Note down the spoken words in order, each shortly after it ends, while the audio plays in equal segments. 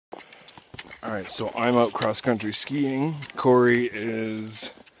Alright, so I'm out cross-country skiing. Corey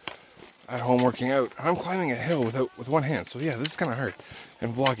is at home working out. I'm climbing a hill with one hand, so yeah, this is kind of hard.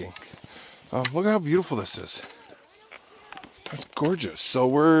 And vlogging. Look at how beautiful this is. That's gorgeous. So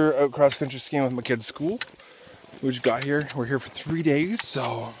we're out cross-country skiing with my kids' school. We just got here. We're here for 3 days,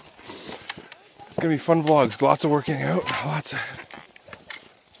 so it's gonna be fun vlogs. Lots of working out, lots of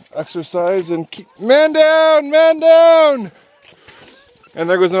exercise, and man down, man down! And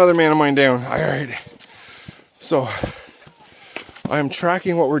there goes another man of mine down. Alright. So I am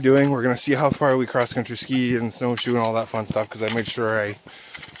tracking what we're doing. We're gonna see how far we cross-country ski and snowshoe and all that fun stuff, because I made sure I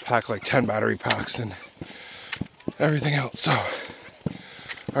pack like 10 battery packs and everything else. So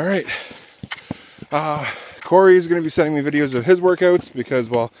alright. Corey's gonna be sending me videos of his workouts because,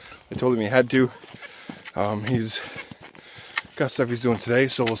 well, I told him he had to. He's got stuff he's doing today,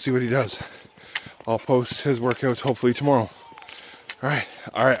 so we'll see what he does. I'll post his workouts hopefully tomorrow. Alright,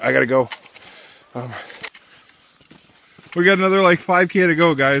 I gotta go. We got another like 5K to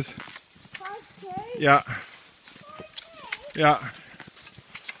go, guys. 5K? Yeah. Yeah.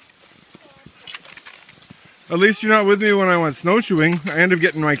 At least you're not with me when I went snowshoeing. I ended up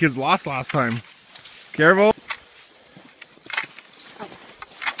getting my kids lost last time. Careful.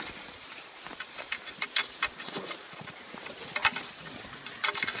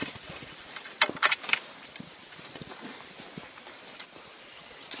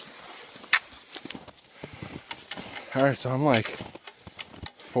 Alright, so I'm like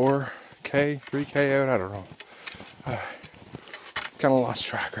 4K, 3K out, I don't know. Kind of lost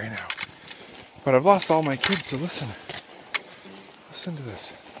track right now. But I've lost all my kids, so listen. Listen to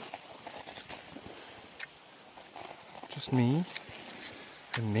this. Just me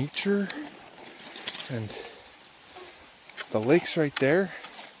and nature and the lake's right there.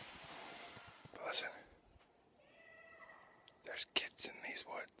 But listen. There's kids in these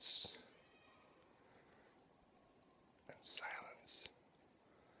woods. Silence.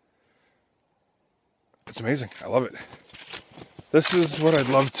 It's amazing. I love it. This is what I'd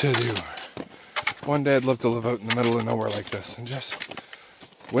love to do. One day I'd love to live out in the middle of nowhere like this and just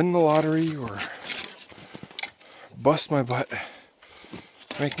win the lottery or bust my butt,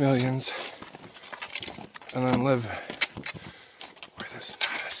 make millions, and then live where there's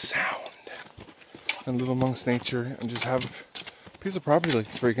not a sound and live amongst nature and just have a piece of property like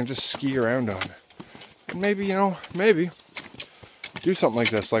this where you can just ski around on. Maybe, you know, maybe do something like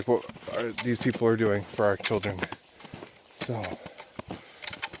this, like what these people are doing for our children. So,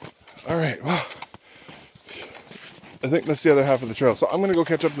 alright, well, I think that's the other half of the trail. So I'm going to go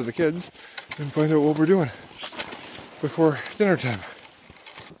catch up to the kids and find out what we're doing before dinner time.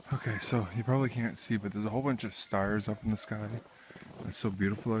 Okay, so you probably can't see, but there's a whole bunch of stars up in the sky. It's so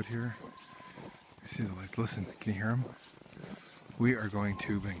beautiful out here. You see the lights. Listen, can you hear them? We are going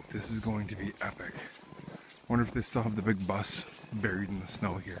tubing. This is going to be epic. Wonder if they still have the big bus buried in the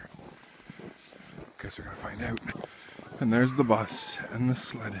snow here. Guess we're gonna find out. And there's the bus and the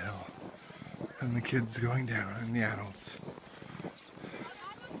sled hill and the kids going down and the adults.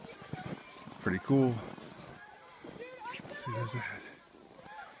 Pretty cool. See, there's ahead.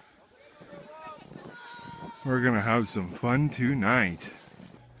 We're gonna have some fun tonight.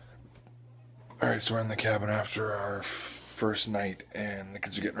 Alright, so we're in the cabin after our first night and the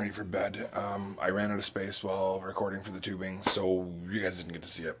kids are getting ready for bed. I ran out of space while recording for the tubing, so you guys didn't get to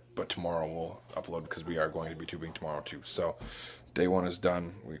see it, but tomorrow we'll upload because we are going to be tubing tomorrow too. So day one is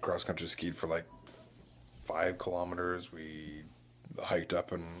done. We cross-country skied for like 5 kilometers. We hiked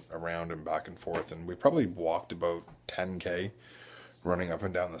up and around and back and forth, and we probably walked about 10K running up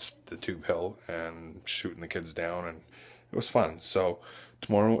and down the tube hill and shooting the kids down, and it was fun. So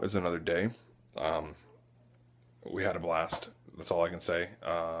tomorrow is another day. We had a blast. That's all I can say.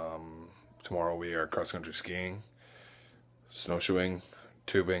 Tomorrow we are cross-country skiing, snowshoeing,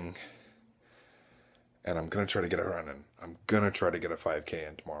 tubing, and I'm going to try to get a run in. I'm going to try to get a 5K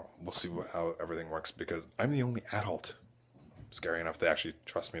in tomorrow. We'll see how everything works because I'm the only adult. Scary enough, they actually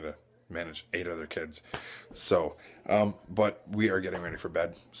trust me to manage 8 other kids. So, but we are getting ready for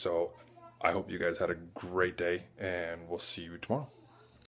bed. So I hope you guys had a great day and we'll see you tomorrow.